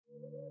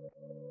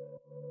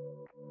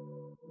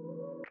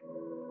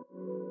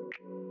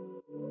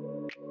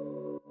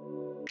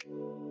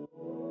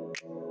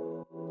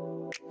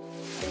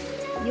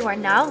You are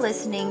now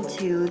listening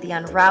to the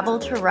Unravel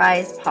to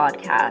Rise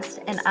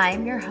podcast, and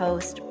I'm your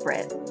host,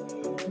 Britt.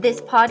 This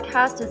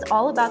podcast is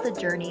all about the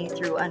journey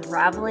through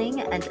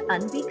unraveling and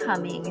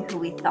unbecoming who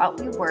we thought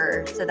we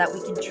were so that we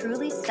can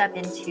truly step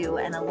into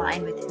and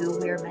align with who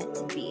we are meant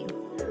to be.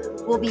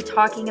 We'll be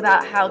talking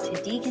about how to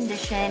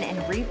decondition and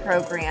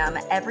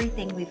reprogram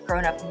everything we've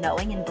grown up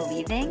knowing and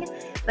believing,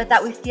 but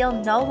that we feel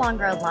no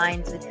longer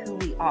aligns with who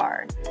we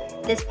are.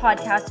 This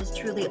podcast is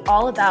truly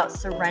all about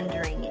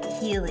surrendering,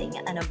 healing,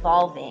 and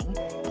evolving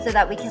so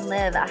that we can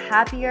live a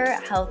happier,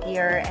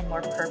 healthier, and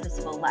more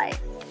purposeful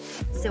life.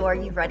 So are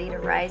you ready to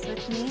rise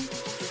with me?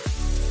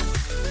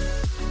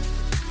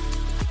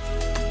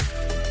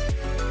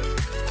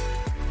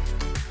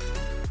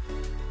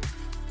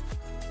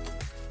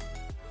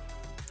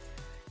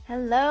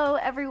 Hello,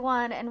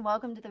 everyone, and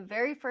welcome to the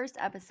very first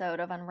episode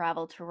of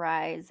Unravel to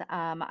Rise.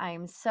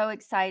 I'm so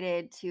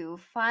excited to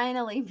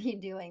finally be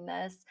doing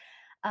this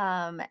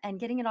and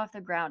getting it off the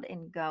ground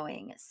and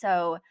going.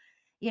 So,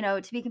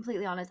 to be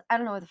completely honest, I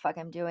don't know what the fuck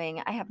I'm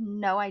doing. I have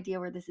no idea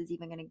where this is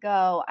even going to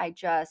go. I'm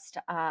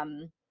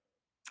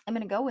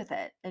going to go with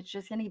it. It's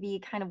just going to be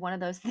kind of one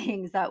of those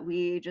things that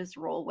we just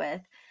roll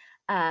with.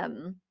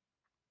 Um,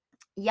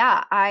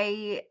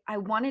 I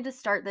wanted to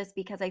start this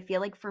because I feel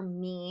like for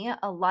me,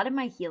 a lot of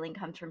my healing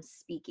comes from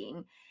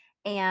speaking.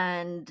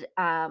 And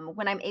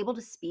when I'm able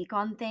to speak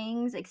on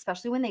things,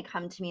 especially when they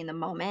come to me in the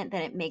moment,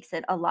 then it makes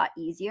it a lot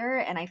easier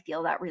and I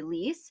feel that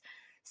release.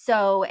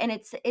 So, and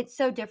it's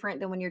so different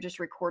than when you're just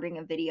recording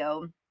a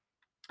video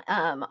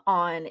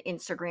on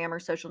Instagram or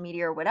social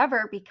media or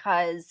whatever,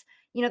 because,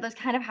 those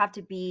kind of have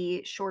to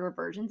be shorter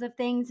versions of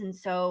things. And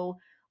so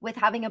with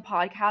having a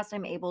podcast,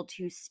 I'm able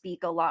to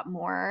speak a lot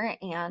more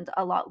and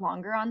a lot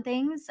longer on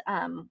things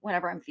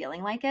whenever I'm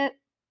feeling like it.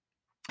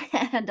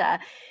 And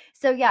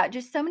so, yeah,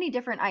 just so many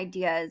different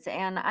ideas.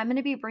 And I'm going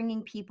to be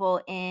bringing people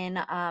in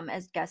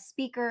as guest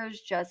speakers,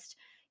 just,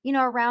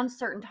 around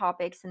certain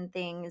topics and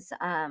things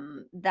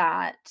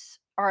that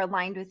are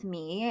aligned with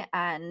me.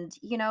 And,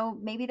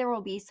 maybe there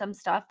will be some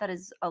stuff that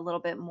is a little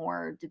bit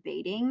more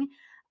debating.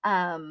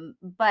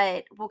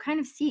 But we'll kind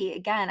of see.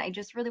 Again, I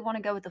just really want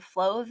to go with the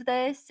flow of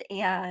this.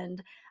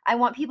 And I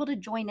want people to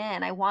join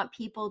in. I want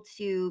people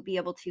to be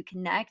able to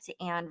connect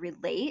and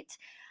relate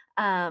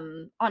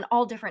on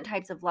all different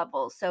types of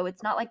levels. So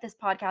it's not like this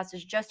podcast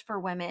is just for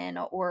women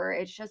or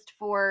it's just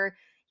for,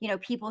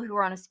 people who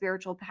are on a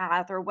spiritual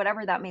path or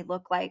whatever that may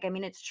look like. I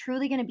mean, it's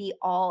truly going to be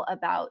all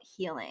about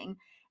healing.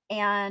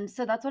 And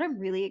so that's what I'm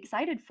really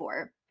excited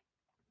for.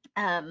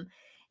 Um,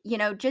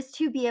 just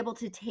to be able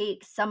to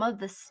take some of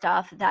the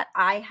stuff that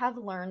I have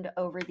learned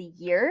over the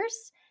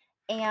years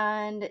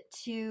and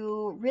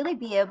to really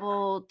be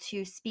able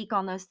to speak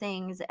on those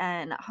things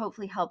and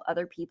hopefully help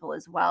other people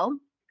as well.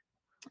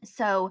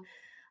 So,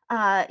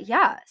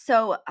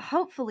 so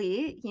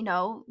hopefully,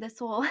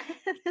 this will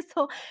this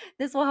will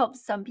this will help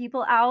some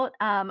people out.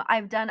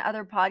 I've done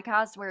other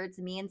podcasts where it's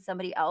me and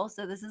somebody else,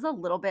 so this is a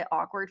little bit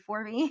awkward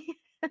for me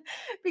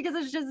because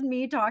it's just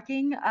me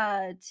talking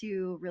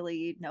to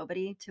really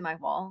nobody, to my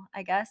wall,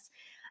 I guess.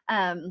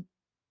 Um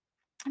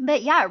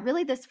but yeah,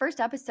 really this first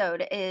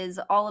episode is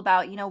all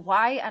about,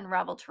 why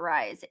Unravel to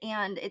Rise.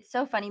 And it's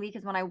so funny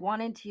because when I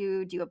wanted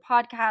to do a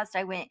podcast,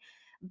 I went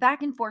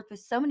back and forth with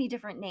so many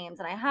different names,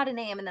 and I had a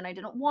name and then I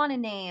didn't want a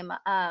name,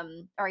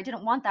 or I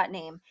didn't want that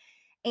name.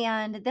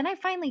 And then I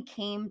finally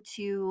came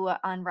to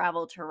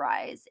Unravel to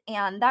Rise.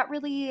 And that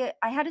really,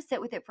 I had to sit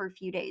with it for a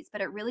few days,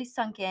 but it really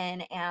sunk in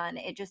and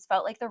it just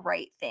felt like the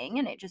right thing.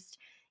 And it just,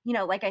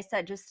 like I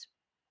said, just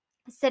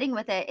sitting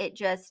with it, it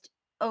just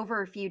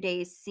over a few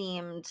days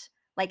seemed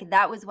like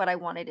that was what I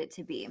wanted it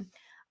to be.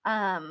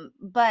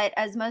 But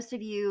as most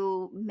of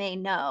you may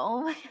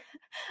know,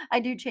 I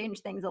do change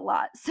things a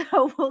lot.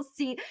 So we'll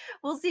see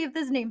if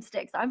this name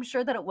sticks. I'm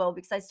sure that it will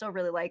because I still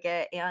really like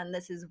it. And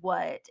this is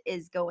what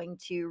is going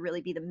to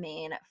really be the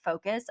main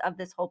focus of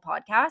this whole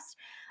podcast.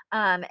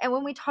 And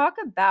when we talk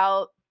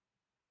about,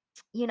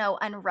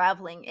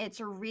 unraveling, it's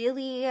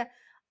really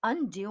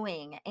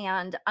undoing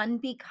and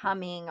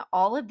unbecoming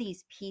all of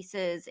these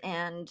pieces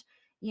and,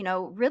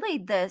 really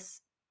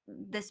this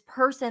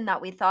person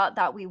that we thought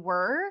that we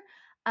were.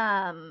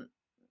 Um,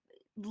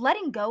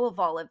 Letting go of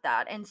all of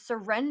that and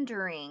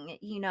surrendering,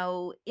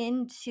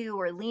 into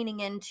or leaning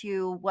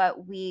into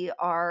what we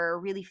are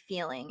really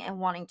feeling and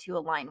wanting to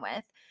align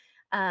with.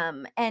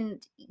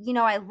 And,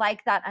 I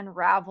like that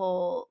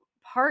unravel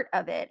part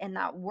of it and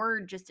that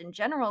word just in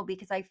general,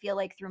 because I feel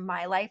like through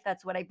my life,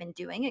 that's what I've been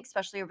doing,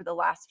 especially over the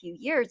last few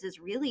years, is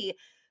really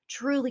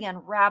truly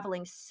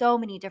unraveling so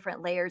many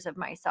different layers of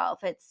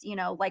myself. It's,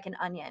 like an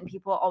onion.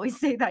 People always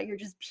say that you're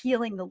just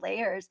peeling the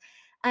layers.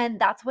 And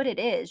that's what it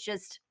is.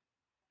 Just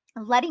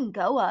letting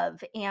go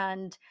of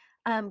and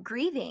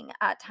grieving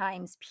at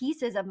times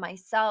pieces of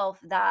myself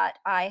that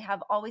I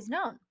have always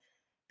known,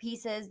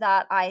 pieces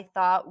that I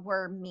thought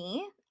were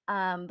me,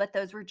 but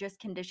those were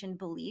just conditioned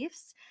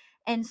beliefs.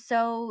 And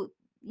so,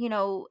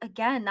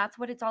 again, that's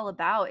what it's all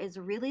about, is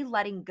really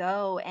letting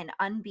go and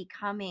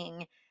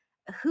unbecoming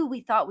who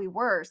we thought we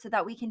were so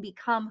that we can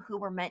become who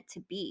we're meant to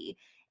be.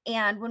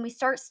 And when we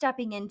start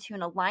stepping into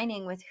and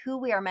aligning with who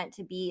we are meant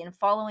to be and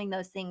following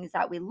those things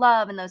that we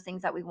love and those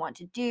things that we want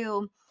to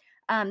do,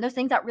 those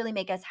things that really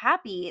make us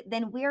happy,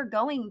 then we are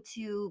going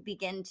to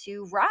begin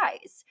to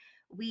rise.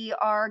 We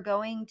are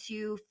going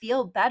to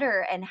feel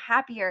better and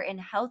happier and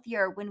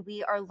healthier when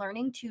we are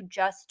learning to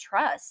just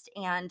trust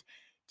and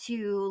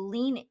to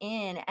lean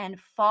in and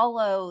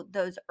follow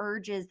those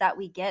urges that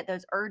we get,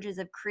 those urges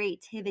of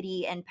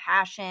creativity and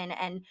passion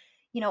and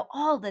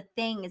all the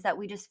things that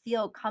we just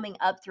feel coming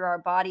up through our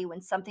body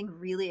when something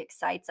really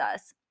excites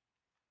us.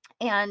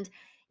 And,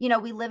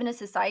 we live in a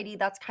society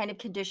that's kind of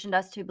conditioned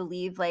us to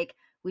believe like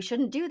we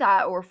shouldn't do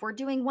that. Or if we're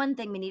doing one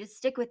thing, we need to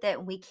stick with it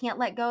and we can't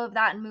let go of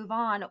that and move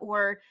on.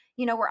 Or,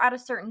 we're at a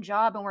certain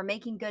job and we're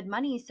making good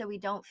money. So we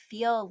don't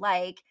feel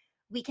like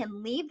we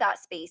can leave that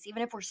space,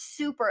 even if we're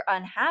super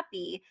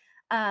unhappy,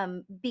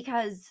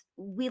 because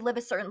we live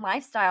a certain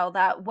lifestyle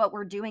that what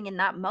we're doing in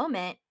that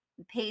moment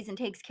pays and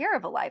takes care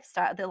of the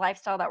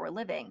lifestyle that we're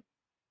living.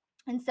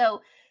 And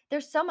so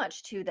there's so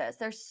much to this.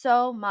 There's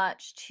so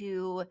much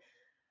to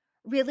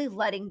really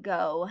letting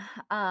go,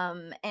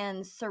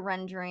 and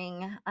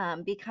surrendering,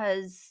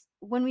 because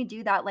when we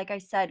do that, like I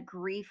said,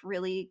 grief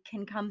really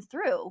can come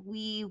through.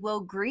 We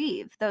will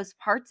grieve those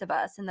parts of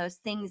us and those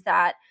things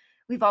that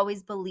we've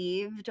always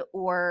believed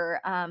or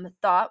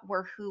thought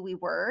were who we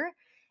were.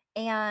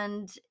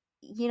 And,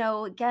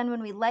 again,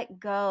 when we let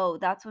go,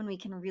 that's when we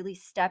can really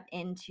step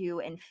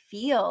into and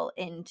feel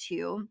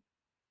into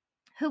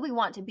who we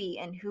want to be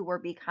and who we're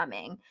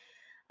becoming.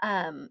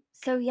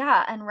 So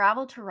yeah,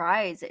 Unravel to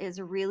Rise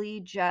is really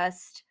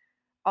just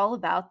all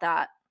about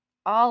that,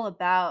 all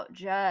about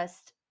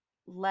just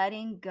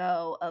letting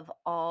go of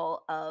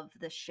all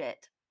the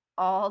shit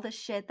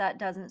that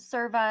doesn't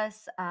serve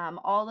us,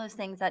 all those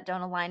things that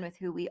don't align with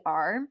who we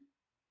are,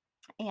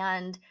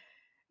 and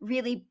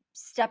really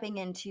stepping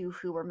into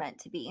who we're meant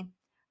to be.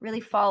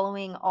 Really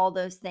following all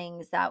those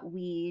things that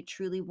we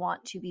truly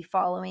want to be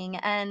following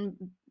and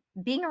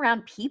being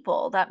around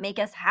people that make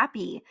us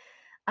happy,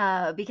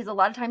 because a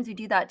lot of times we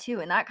do that too,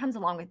 and that comes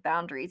along with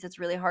boundaries. It's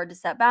really hard to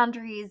set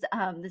boundaries.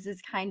 This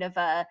is kind of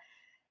a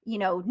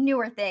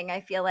newer thing. I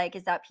feel like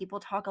is that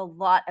people talk a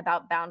lot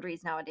about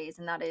boundaries nowadays,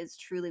 and that is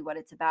truly what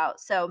it's about.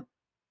 So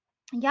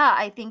yeah,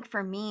 I think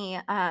for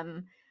me,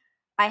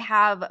 I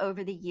have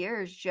over the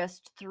years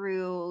just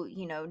through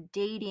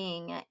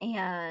dating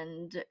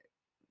and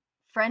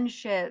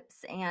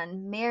friendships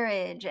and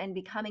marriage and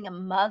becoming a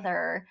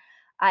mother,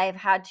 I've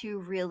had to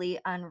really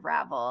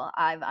unravel.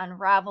 I've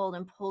unraveled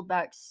and pulled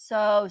back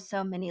so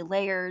many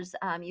layers.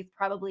 You've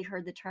probably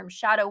heard the term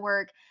shadow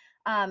work.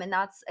 And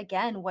that's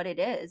again what it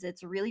is.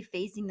 It's really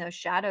facing those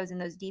shadows and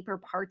those deeper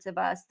parts of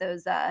us,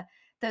 those bad,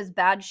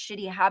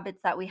 shitty habits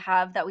that we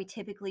have that we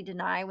typically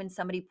deny when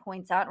somebody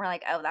points out and we're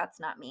like, oh, that's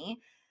not me.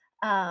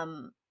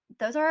 Um,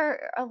 those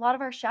are a lot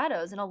of our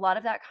shadows, and a lot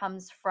of that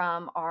comes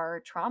from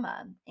our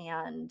trauma.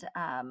 And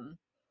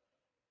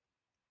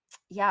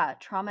yeah,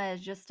 trauma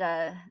is just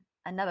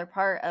another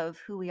part of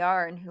who we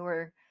are and who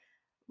we're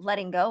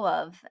letting go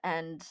of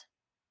and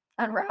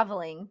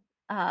unraveling.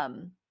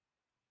 Um,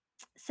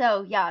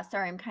 so yeah,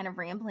 sorry, I'm kind of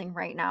rambling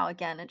right now.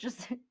 Again, it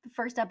just the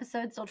first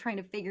episode, still trying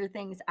to figure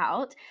things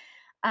out.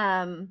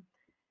 Um,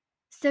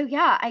 So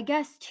yeah, I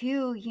guess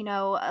too,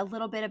 a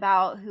little bit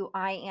about who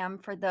I am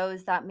for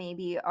those that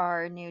maybe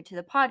are new to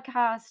the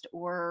podcast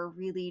or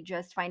really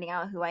just finding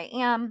out who I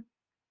am.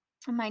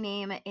 My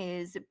name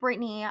is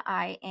Brittany.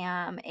 I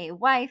am a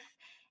wife,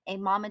 a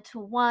mama to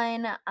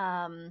one,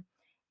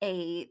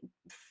 a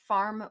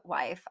farm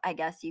wife, I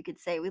guess you could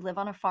say. We live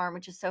on a farm,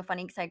 which is so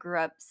funny because I grew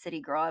up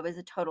city girl. I was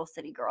a total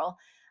city girl.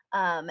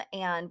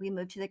 And we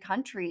moved to the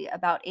country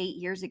about 8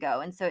 years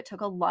ago. And so it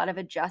took a lot of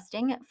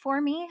adjusting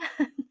for me.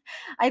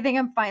 I think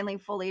I'm finally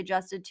fully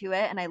adjusted to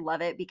it. And I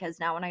love it because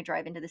now when I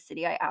drive into the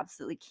city, I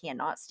absolutely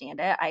cannot stand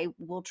it. I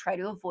will try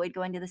to avoid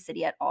going to the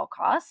city at all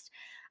costs,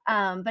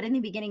 but in the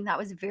beginning, that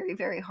was very,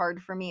 very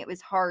hard for me. It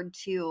was hard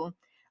to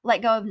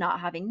let go of not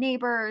having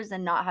neighbors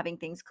and not having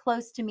things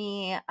close to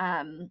me.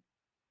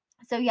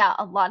 So yeah,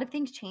 a lot of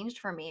things changed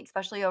for me,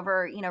 especially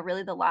over,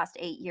 really the last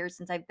 8 years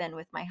since I've been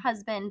with my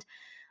husband.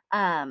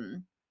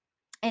 Um,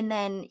 and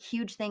then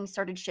huge things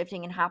started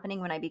shifting and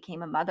happening when I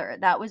became a mother.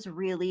 That was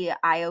really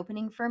eye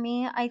opening for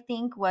me, I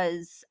think,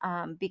 was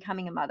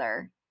becoming a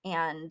mother.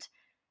 And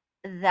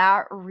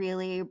that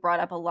really brought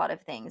up a lot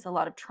of things, a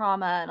lot of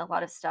trauma and a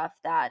lot of stuff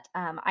that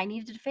I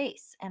needed to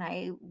face. And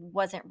I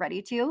wasn't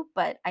ready to,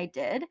 but I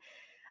did.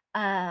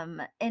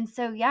 And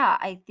so, yeah,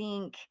 I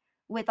think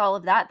with all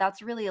of that,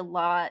 that's really a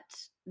lot.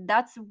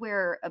 That's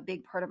where a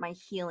big part of my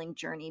healing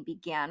journey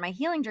began. My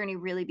healing journey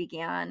really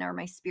began, or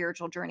my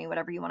spiritual journey,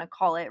 whatever you want to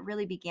call it,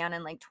 really began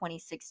in like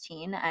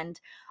 2016. And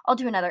I'll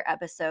do another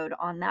episode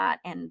on that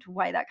and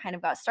why that kind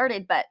of got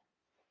started. But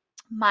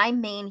my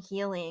main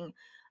healing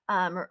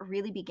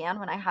really began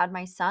when I had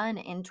my son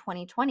in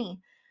 2020.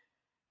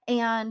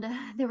 And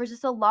there was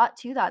just a lot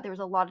to that. There was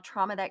a lot of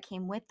trauma that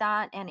came with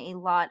that, and a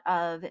lot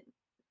of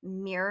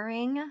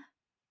mirroring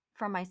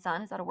from my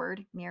son. Is that a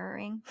word?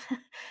 Mirroring.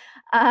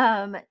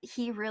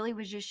 He really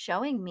was just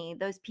showing me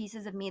those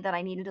pieces of me that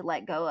I needed to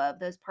let go of,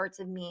 those parts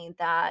of me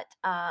that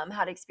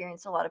had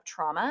experienced a lot of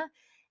trauma.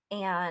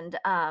 And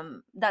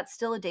that's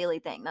still a daily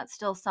thing. That's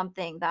still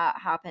something that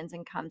happens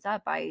and comes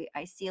up. I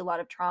see a lot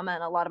of trauma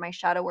and a lot of my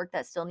shadow work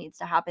that still needs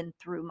to happen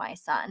through my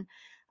son.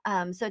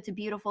 So it's a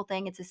beautiful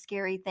thing. It's a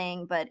scary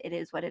thing, but it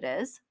is what it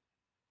is.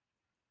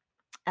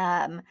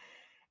 Um,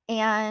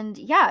 and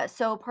yeah,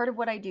 so part of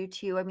what I do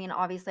too, I mean,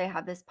 obviously I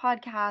have this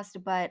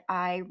podcast, but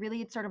I really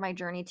had started my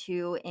journey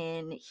too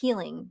in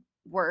healing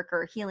work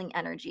or healing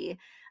energy.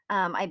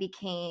 I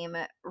became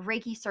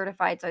Reiki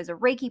certified. So I was a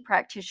Reiki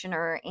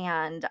practitioner.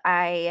 And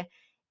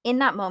in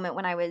that moment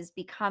when I was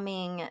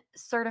becoming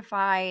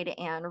certified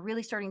and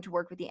really starting to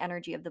work with the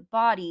energy of the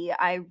body,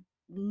 I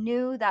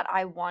knew that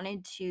I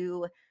wanted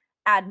to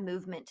add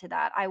movement to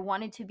that. I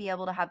wanted to be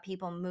able to have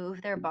people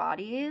move their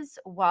bodies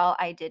while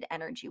I did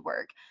energy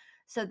work.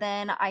 So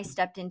then I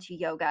stepped into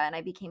yoga and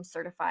I became a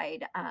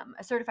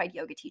certified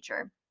yoga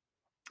teacher.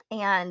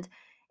 And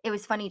it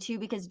was funny too,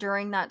 because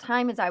during that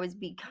time, as I was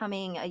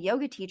becoming a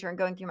yoga teacher and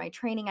going through my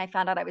training, I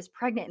found out I was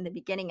pregnant in the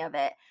beginning of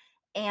it.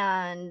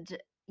 And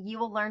you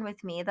will learn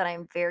with me that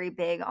I'm very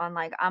big on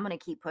like, I'm going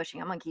to keep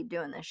pushing, I'm going to keep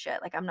doing this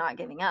shit. Like, I'm not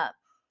giving up.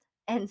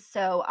 And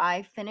so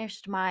I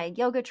finished my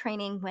yoga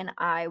training when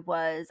I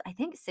was, I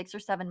think, 6 or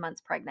 7 months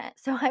pregnant.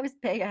 So I was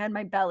big, I had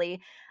my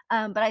belly,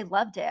 but I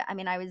loved it. I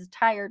mean, I was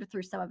tired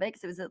through some of it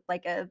because it was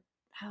like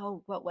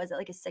what was it?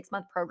 Like a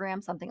 6-month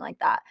program, something like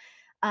that.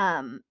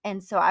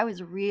 And so I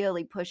was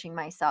really pushing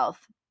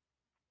myself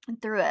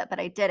through it, but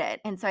I did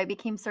it. And so I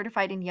became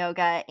certified in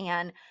yoga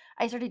and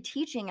I started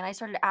teaching and I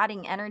started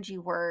adding energy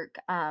work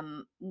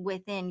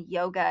within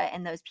yoga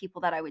and those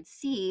people that I would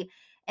see.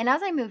 And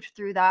as I moved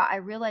through that, I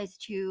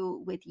realized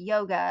too with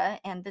yoga,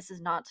 and this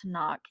is not to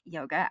knock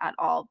yoga at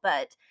all,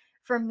 but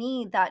for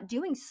me, that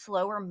doing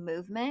slower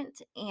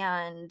movement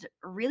and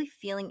really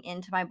feeling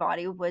into my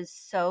body was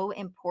so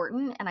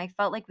important. And I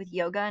felt like with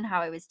yoga and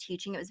how I was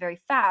teaching, it was very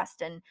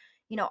fast and,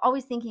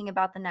 always thinking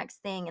about the next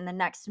thing and the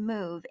next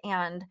move.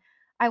 And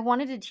I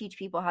wanted to teach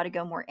people how to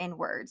go more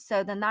inward.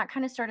 So then that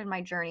kind of started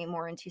my journey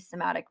more into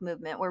somatic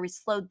movement, where we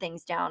slowed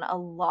things down a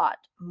lot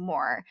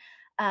more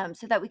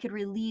so that we could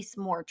release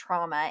more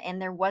trauma.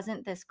 And there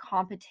wasn't this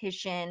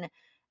competition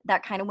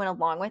that kind of went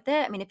along with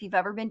it. I mean, if you've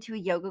ever been to a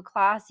yoga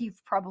class,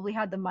 you've probably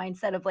had the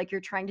mindset of like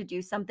you're trying to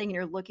do something and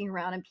you're looking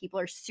around and people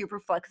are super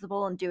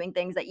flexible and doing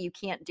things that you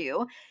can't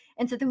do.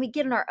 And so then we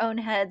get in our own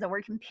heads and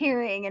we're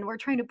comparing and we're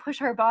trying to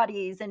push our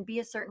bodies and be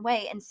a certain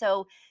way. And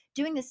so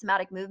doing the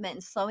somatic movement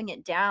and slowing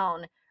it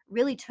down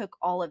really took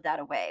all of that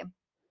away.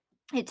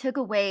 It took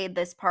away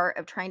this part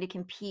of trying to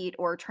compete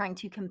or trying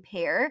to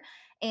compare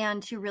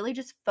and to really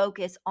just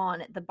focus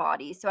on the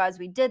body. So, as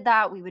we did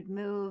that, we would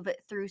move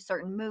through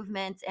certain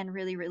movements and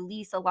really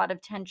release a lot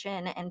of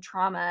tension and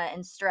trauma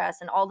and stress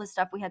and all the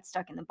stuff we had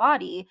stuck in the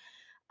body.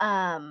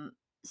 Um,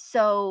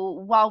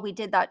 so, while we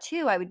did that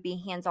too, I would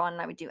be hands on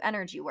and I would do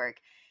energy work.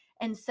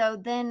 And so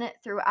then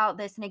throughout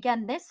this, and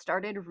again, this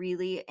started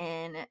really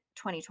in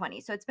 2020.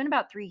 So it's been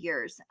about 3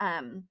 years.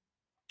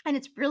 And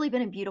it's really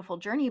been a beautiful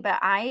journey, but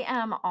I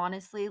am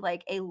honestly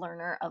like a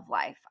learner of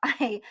life.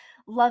 I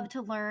love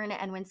to learn.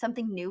 And when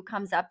something new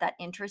comes up that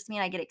interests me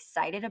and I get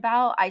excited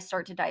about, I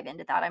start to dive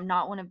into that. I'm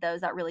not one of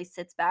those that really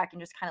sits back and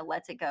just kind of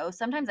lets it go.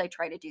 Sometimes I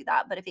try to do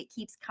that, but if it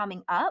keeps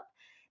coming up,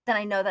 then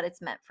I know that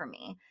it's meant for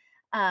me.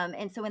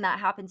 And so when that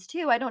happens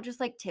too, I don't just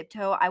like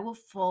tiptoe. I will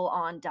full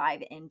on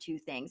dive into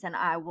things and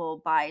I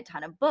will buy a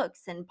ton of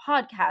books and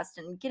podcasts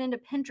and get into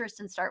Pinterest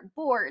and start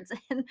boards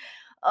and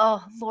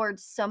oh Lord,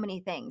 so many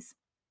things.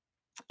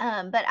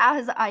 But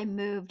as I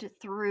moved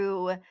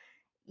through,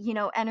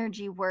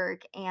 energy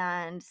work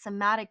and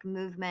somatic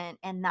movement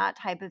and that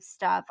type of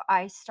stuff,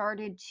 I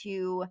started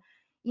to,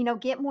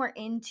 get more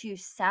into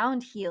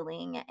sound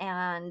healing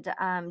and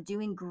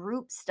doing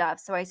group stuff.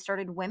 So I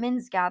started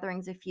women's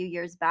gatherings a few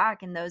years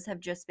back, and those have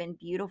just been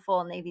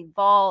beautiful and they've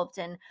evolved.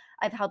 And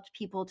I've helped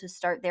people to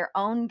start their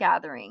own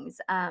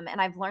gatherings. And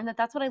I've learned that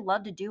that's what I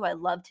love to do. I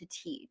love to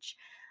teach.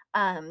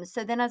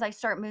 So then as I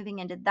start moving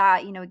into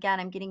that, again,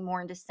 I'm getting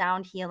more into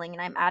sound healing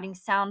and I'm adding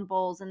sound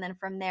bowls. And then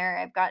from there,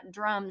 I've got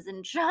drums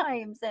and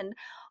chimes and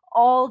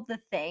all the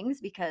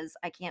things because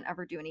I can't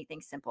ever do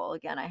anything simple.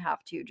 Again, I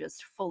have to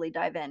just fully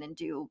dive in and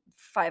do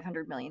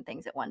 500 million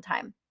things at one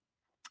time.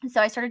 So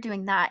I started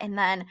doing that, and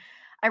then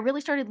I really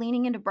started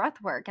leaning into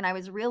breath work, and I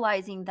was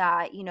realizing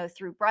that,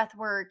 through breath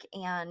work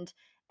and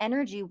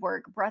energy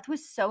work, breath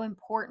was so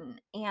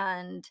important.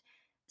 And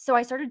so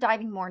I started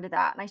diving more into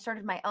that, and I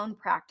started my own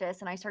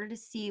practice, and I started to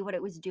see what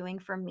it was doing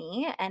for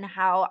me and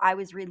how I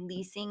was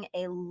releasing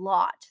a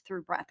lot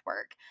through breath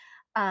work.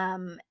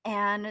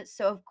 And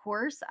so of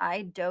course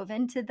I dove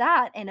into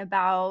that, and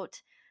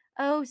about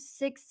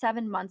 6,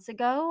 7 months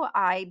ago,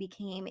 I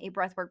became a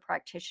breathwork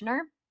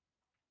practitioner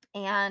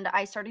and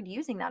I started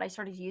using that. I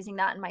started using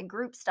that in my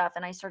group stuff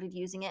and I started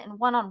using it in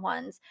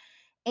one-on-ones.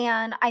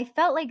 And I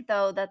felt like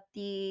though that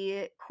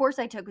the course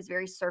I took was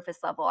very surface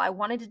level. I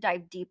wanted to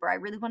dive deeper. I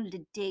really wanted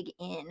to dig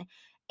in.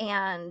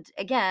 And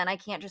again, I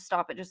can't just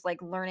stop at just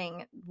like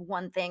learning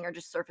one thing or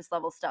just surface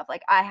level stuff.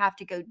 Like I have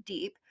to go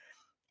deep.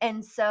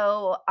 And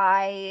so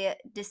I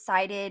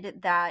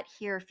decided that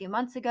here a few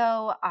months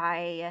ago,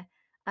 I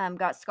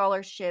got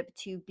scholarship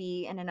to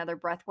be in another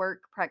breathwork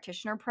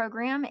practitioner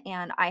program,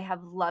 and I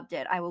have loved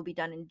it. I will be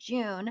done in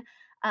June,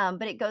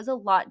 but it goes a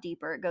lot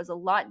deeper. It goes a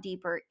lot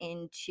deeper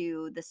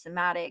into the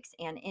somatics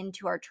and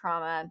into our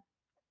trauma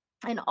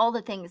and all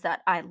the things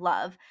that I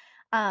love.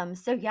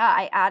 So yeah,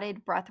 I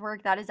added breath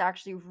work. That is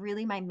actually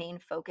really my main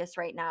focus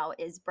right now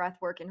is breath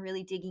work and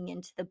really digging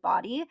into the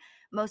body.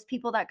 Most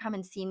people that come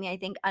and see me, I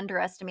think,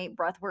 underestimate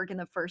breath work in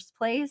the first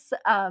place.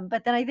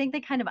 But then I think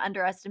they kind of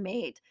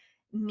underestimate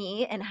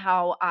me and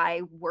how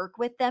I work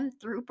with them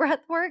through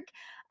breath work.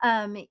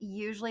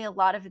 Usually, a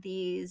lot of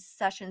these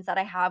sessions that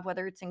I have,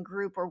 whether it's in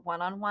group or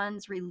one on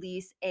ones,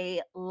 release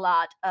a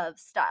lot of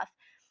stuff.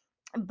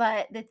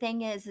 But the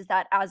thing is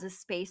that as a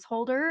space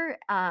holder,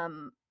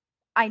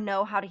 I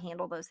know how to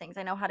handle those things.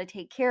 I know how to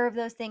take care of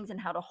those things and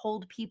how to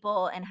hold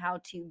people and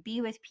how to be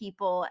with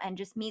people and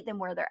just meet them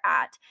where they're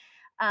at.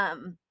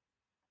 Um,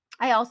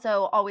 I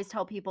also always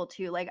tell people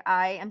too, like,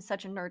 I am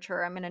such a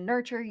nurturer. I'm going to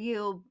nurture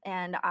you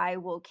and I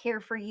will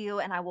care for you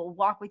and I will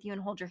walk with you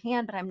and hold your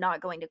hand, but I'm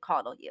not going to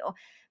coddle you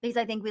because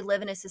I think we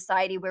live in a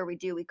society where we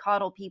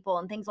coddle people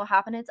and things will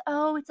happen. It's,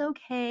 oh, it's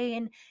okay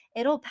and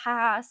it'll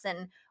pass.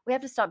 And we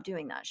have to stop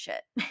doing that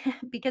shit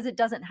because it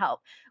doesn't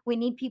help. We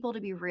need people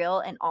to be real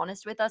and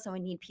honest with us, and we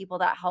need people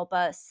that help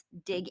us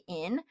dig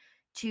in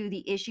to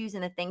the issues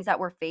and the things that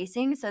we're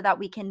facing so that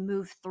we can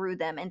move through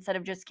them instead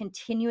of just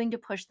continuing to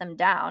push them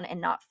down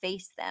and not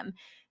face them.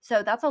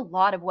 So that's a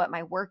lot of what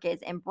my work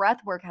is. And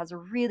breath work has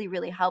really,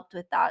 really helped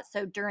with that.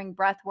 So during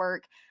breath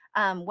work,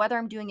 whether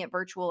I'm doing it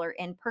virtual or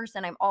in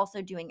person, I'm also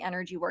doing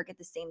energy work at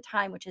the same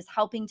time, which is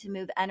helping to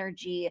move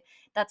energy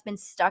that's been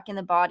stuck in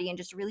the body and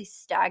just really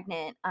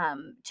stagnant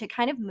to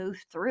kind of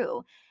move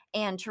through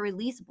and to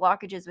release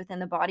blockages within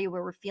the body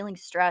where we're feeling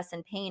stress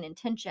and pain and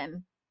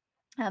tension,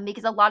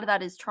 because a lot of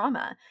that is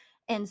trauma.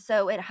 And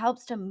so it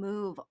helps to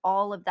move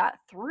all of that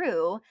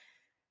through.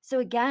 So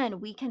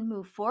again, we can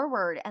move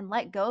forward and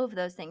let go of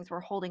those things we're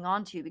holding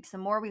on to, because the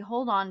more we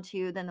hold on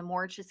to, then the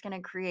more it's just going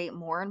to create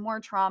more and more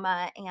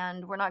trauma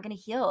and we're not going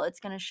to heal. It's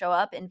going to show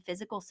up in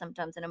physical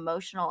symptoms and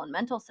emotional and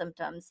mental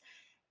symptoms.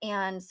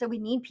 And so we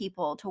need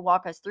people to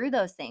walk us through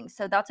those things.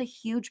 So that's a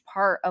huge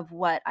part of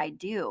what I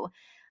do.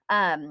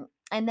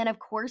 And then, of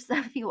course,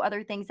 a few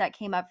other things that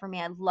came up for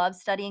me. I love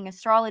studying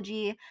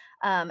astrology.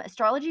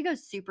 Astrology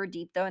goes super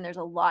deep, though, and there's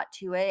a lot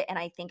to it. And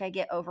I think I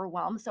get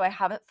overwhelmed. So I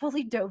haven't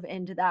fully dove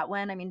into that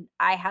one. I mean,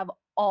 I have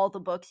all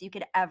the books you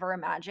could ever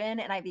imagine,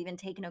 and I've even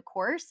taken a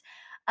course.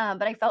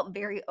 But I felt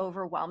very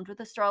overwhelmed with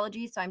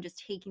astrology. So I'm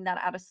just taking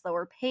that at a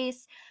slower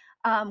pace.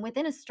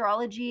 Within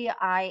astrology,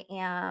 I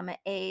am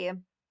a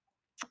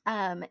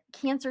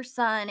Cancer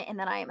sun, and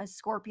then I am a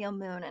Scorpio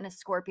moon and a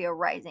Scorpio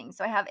rising.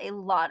 So I have a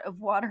lot of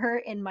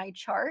water in my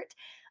chart.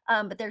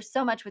 But there's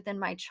so much within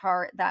my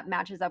chart that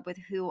matches up with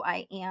who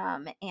I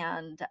am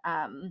and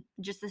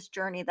just this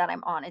journey that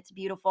I'm on. It's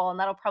beautiful, and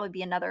that'll probably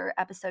be another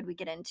episode we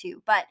get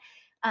into. But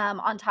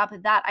on top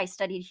of that, I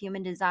studied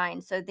human design.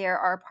 So there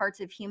are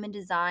parts of human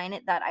design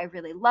that I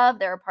really love.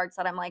 There are parts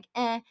that I'm like,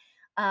 eh.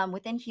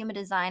 Within human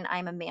design,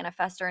 I'm a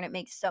manifester, and it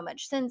makes so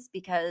much sense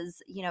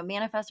because,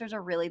 manifestors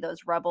are really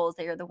those rebels.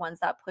 They are the ones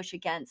that push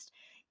against,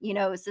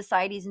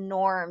 society's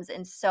norms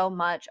and so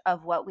much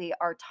of what we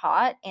are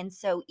taught. And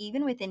so,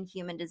 even within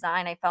human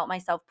design, I felt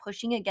myself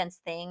pushing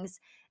against things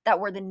that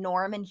were the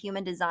norm in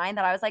human design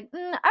that I was like, I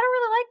don't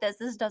really like this.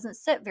 This doesn't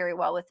sit very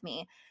well with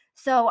me.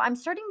 So, I'm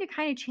starting to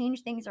kind of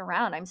change things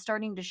around. I'm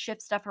starting to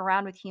shift stuff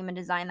around with human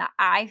design that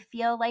I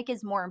feel like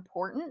is more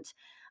important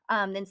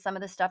than some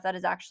of the stuff that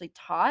is actually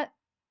taught.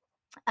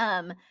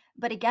 um,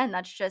 but again,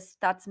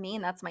 that's me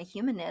and that's my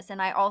humanness.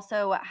 And I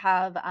also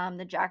have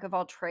the jack of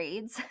all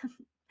trades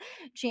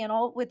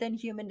channel within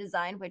human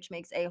design, which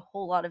makes a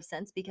whole lot of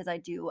sense because I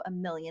do a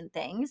million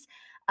things.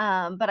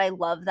 But I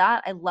love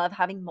that. I love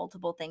having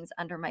multiple things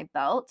under my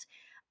belt.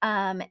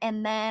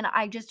 And then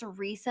I just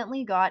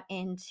recently got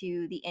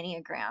into the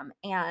Enneagram,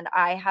 and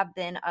I have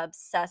been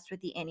obsessed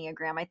with the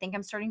Enneagram. I think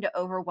I'm starting to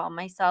overwhelm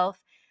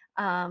myself.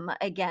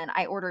 Again,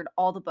 I ordered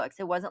all the books.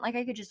 It wasn't like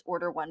I could just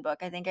order one book.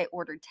 I think I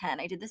ordered 10.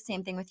 I did the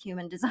same thing with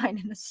human design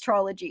and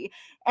astrology.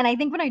 And I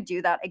think when I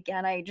do that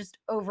again, I just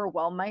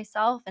overwhelm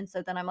myself. And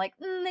so then I'm like,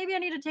 maybe I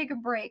need to take a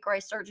break, or I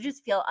start to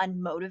just feel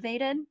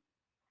unmotivated.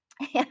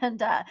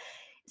 And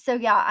so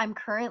yeah, I'm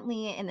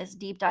currently in this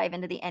deep dive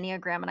into the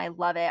Enneagram and I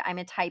love it. I'm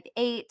a type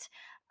 8,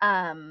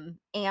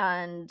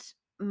 and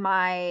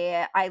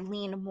my I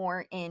lean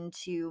more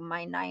into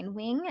my 9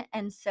 wing.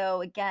 And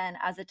so again,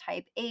 as a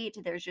type 8,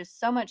 there's just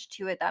so much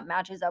to it that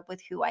matches up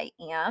with who I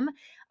am.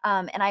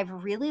 And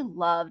I've really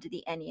loved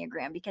the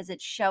Enneagram because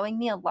it's showing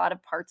me a lot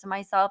of parts of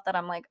myself that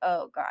I'm like,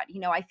 oh God,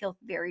 I feel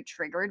very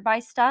triggered by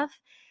stuff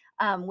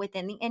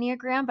within the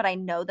Enneagram, but I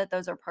know that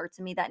those are parts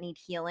of me that need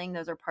healing.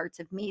 Those are parts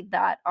of me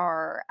that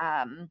are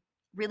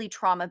really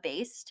trauma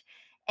based.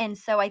 And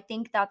so I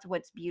think that's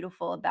what's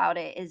beautiful about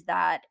it, is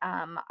that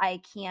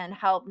I can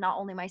help not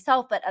only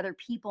myself, but other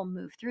people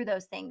move through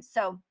those things.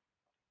 So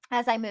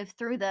as I move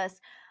through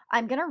this,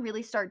 I'm going to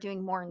really start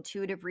doing more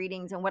intuitive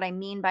readings. And what I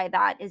mean by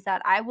that is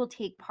that I will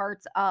take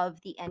parts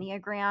of the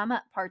Enneagram,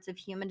 parts of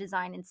human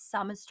design, and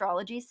some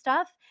astrology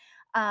stuff.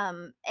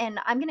 And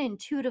I'm going to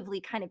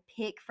intuitively kind of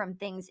pick from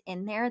things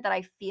in there that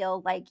I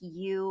feel like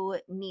you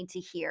need to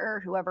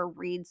hear, whoever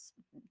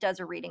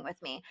does a reading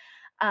with me,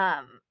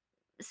 um,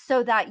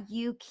 so that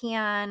you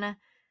can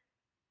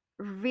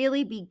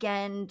really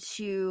begin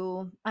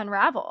to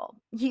unravel.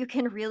 You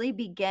can really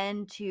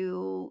begin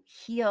to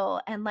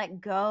heal and let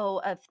go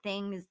of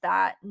things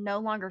that no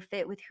longer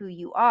fit with who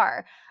you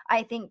are.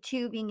 I think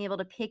too, being able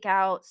to pick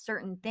out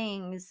certain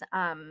things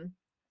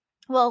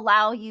will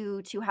allow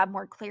you to have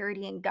more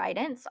clarity and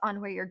guidance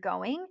on where you're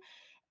going.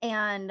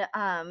 And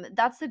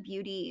that's the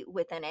beauty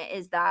within it,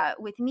 is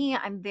that with me,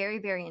 I'm very,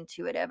 very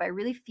intuitive. I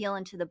really feel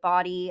into the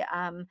body.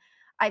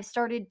 I've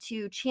started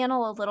to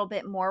channel a little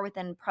bit more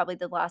within probably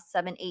the last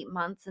 7, 8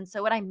 months. And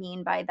so, what I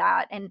mean by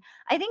that, and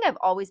I think I've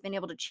always been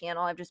able to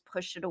channel, I've just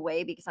pushed it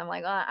away because I'm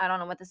like, I don't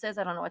know what this is.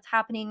 I don't know what's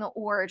happening.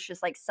 Or it's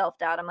just like self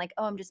doubt. I'm like,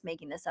 oh, I'm just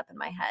making this up in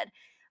my head.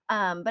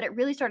 But it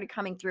really started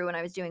coming through when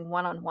I was doing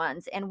one on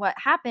ones. And what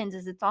happens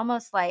is it's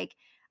almost like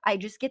I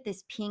just get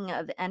this ping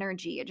of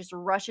energy. It just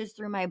rushes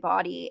through my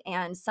body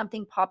and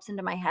something pops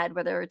into my head,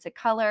 whether it's a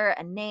color,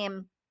 a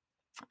name,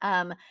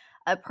 um,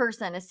 a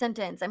person, a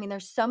sentence. I mean,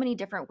 there's so many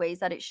different ways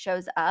that it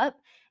shows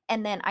up.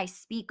 And then I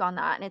speak on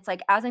that. And it's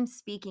like, as I'm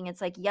speaking, it's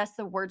like, yes,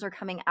 the words are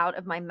coming out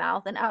of my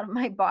mouth and out of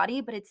my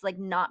body, but it's like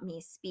not me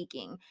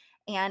speaking.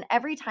 And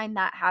every time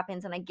that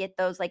happens and I get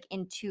those like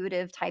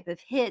intuitive type of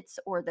hits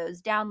or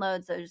those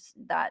downloads, those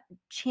that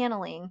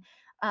channeling,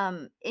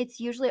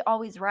 it's usually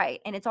always right.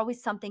 And it's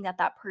always something that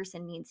that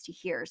person needs to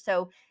hear.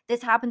 So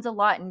this happens a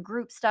lot in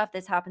group stuff.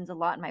 This happens a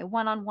lot in my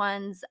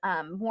one-on-ones,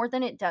 more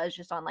than it does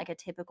just on like a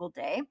typical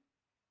day.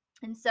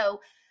 And so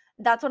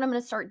that's what I'm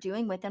going to start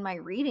doing within my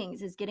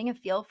readings, is getting a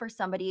feel for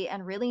somebody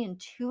and really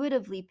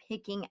intuitively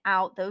picking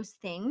out those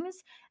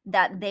things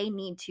that they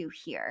need to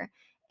hear.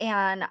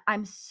 And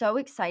I'm so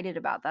excited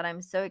about that.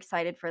 I'm so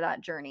excited for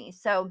that journey.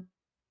 So,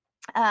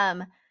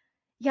 um,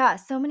 yeah,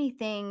 so many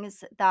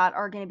things that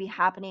are going to be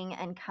happening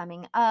and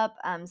coming up.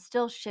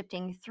 Still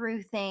shifting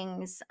through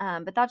things,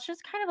 but that's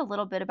just kind of a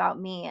little bit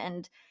about me.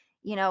 And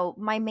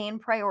my main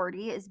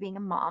priority is being a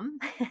mom.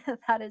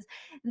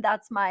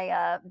 That's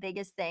my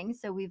biggest thing.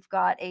 So we've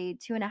got a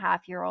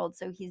 2.5-year old,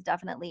 so he's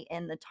definitely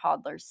in the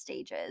toddler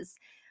stages.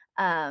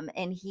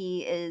 And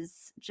he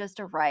is just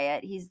a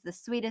riot. He's the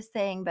sweetest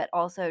thing, but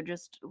also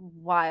just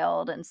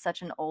wild and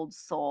such an old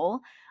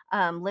soul.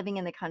 Living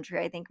in the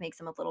country, I think,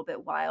 makes him a little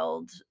bit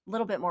wild, a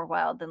little bit more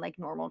wild than like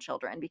normal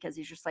children, because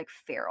he's just like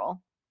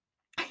feral.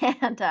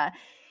 And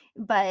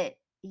but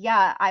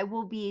yeah, I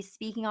will be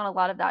speaking on a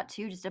lot of that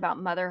too, just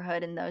about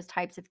motherhood and those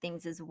types of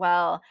things as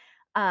well.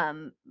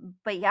 Um,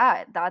 but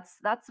yeah, that's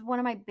one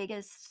of my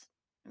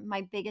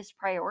biggest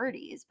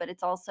priorities, but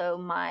it's also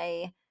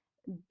my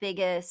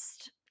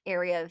biggest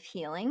area of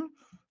healing.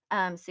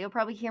 So you'll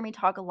probably hear me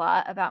talk a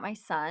lot about my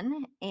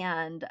son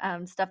and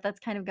stuff that's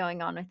kind of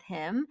going on with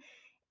him,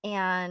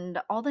 and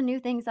all the new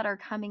things that are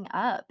coming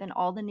up and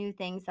all the new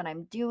things that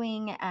I'm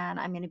doing and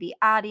I'm going to be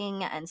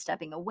adding and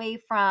stepping away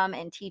from,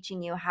 and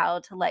teaching you how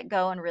to let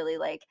go and really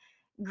like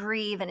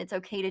grieve, and it's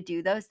okay to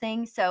do those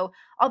things. So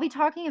I'll be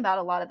talking about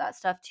a lot of that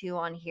stuff too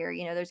on here.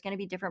 There's going to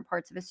be different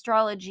parts of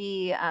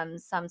astrology,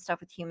 some stuff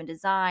with human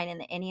design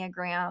and the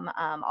Enneagram.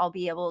 I'll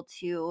be able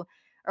to,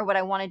 or what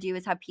I want to do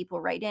is have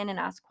people write in and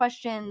ask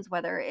questions,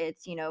 whether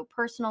it's,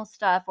 personal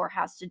stuff or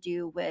has to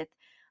do with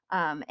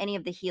any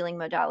of the healing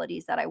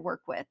modalities that I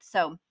work with.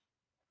 So,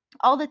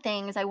 all the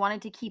things, I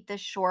wanted to keep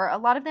this short. A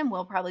lot of them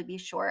will probably be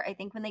short. I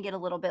think when they get a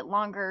little bit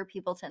longer,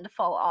 people tend to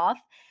fall off.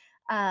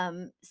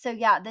 So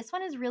yeah, this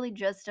one is really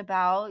just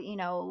about,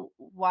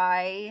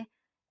 why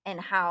and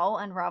how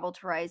Unravel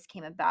to Rise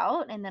came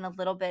about, and then a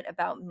little bit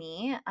about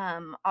me.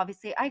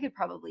 Obviously, I could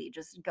probably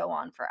just go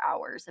on for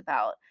hours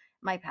about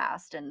my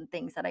past and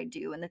things that I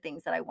do and the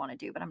things that I want to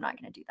do, but I'm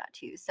not going to do that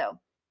too. So,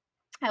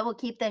 I will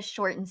keep this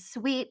short and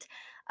sweet.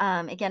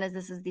 Again, as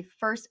this is the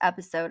first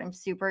episode, I'm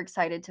super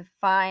excited to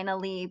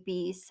finally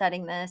be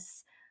setting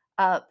this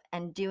up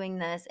and doing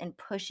this and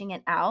pushing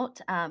it out,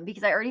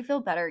 because I already feel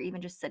better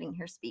even just sitting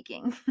here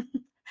speaking.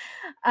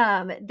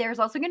 There's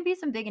also going to be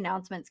some big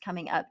announcements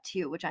coming up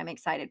too, which I'm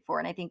excited for.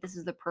 And I think this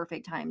is the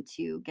perfect time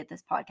to get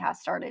this podcast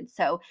started.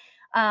 So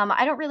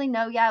I don't really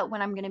know yet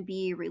when I'm going to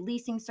be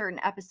releasing certain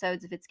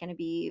episodes, if it's going to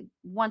be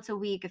once a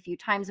week, a few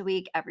times a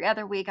week, every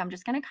other week. I'm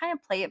just going to kind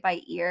of play it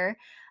by ear.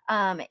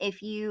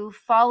 If you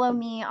follow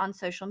me on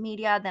social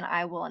media, then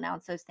I will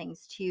announce those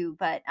things too.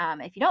 But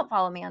if you don't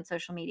follow me on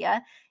social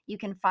media, you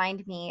can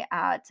find me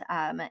at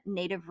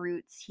Native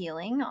Roots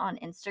Healing on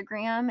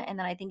Instagram. And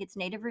then I think it's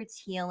Native Roots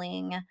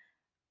Healing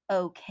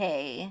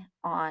OK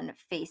on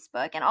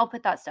Facebook. And I'll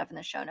put that stuff in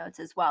the show notes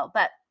as well.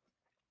 But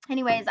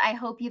anyways, I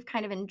hope you've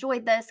kind of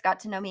enjoyed this,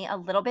 got to know me a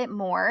little bit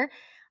more.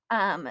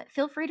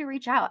 Feel free to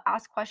reach out,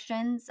 ask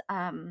questions.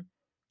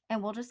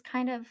 and we'll just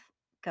kind of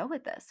go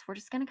with this. We're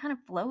just going to kind of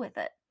flow with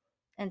it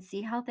and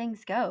see how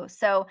things go.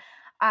 So,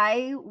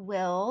 I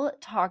will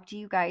talk to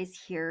you guys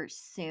here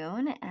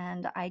soon,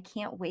 and I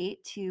can't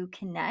wait to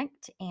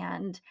connect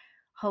and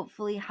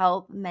hopefully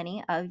help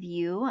many of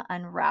you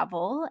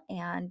unravel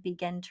and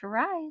begin to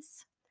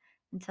rise.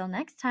 Until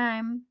next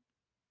time,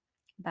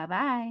 bye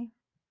bye.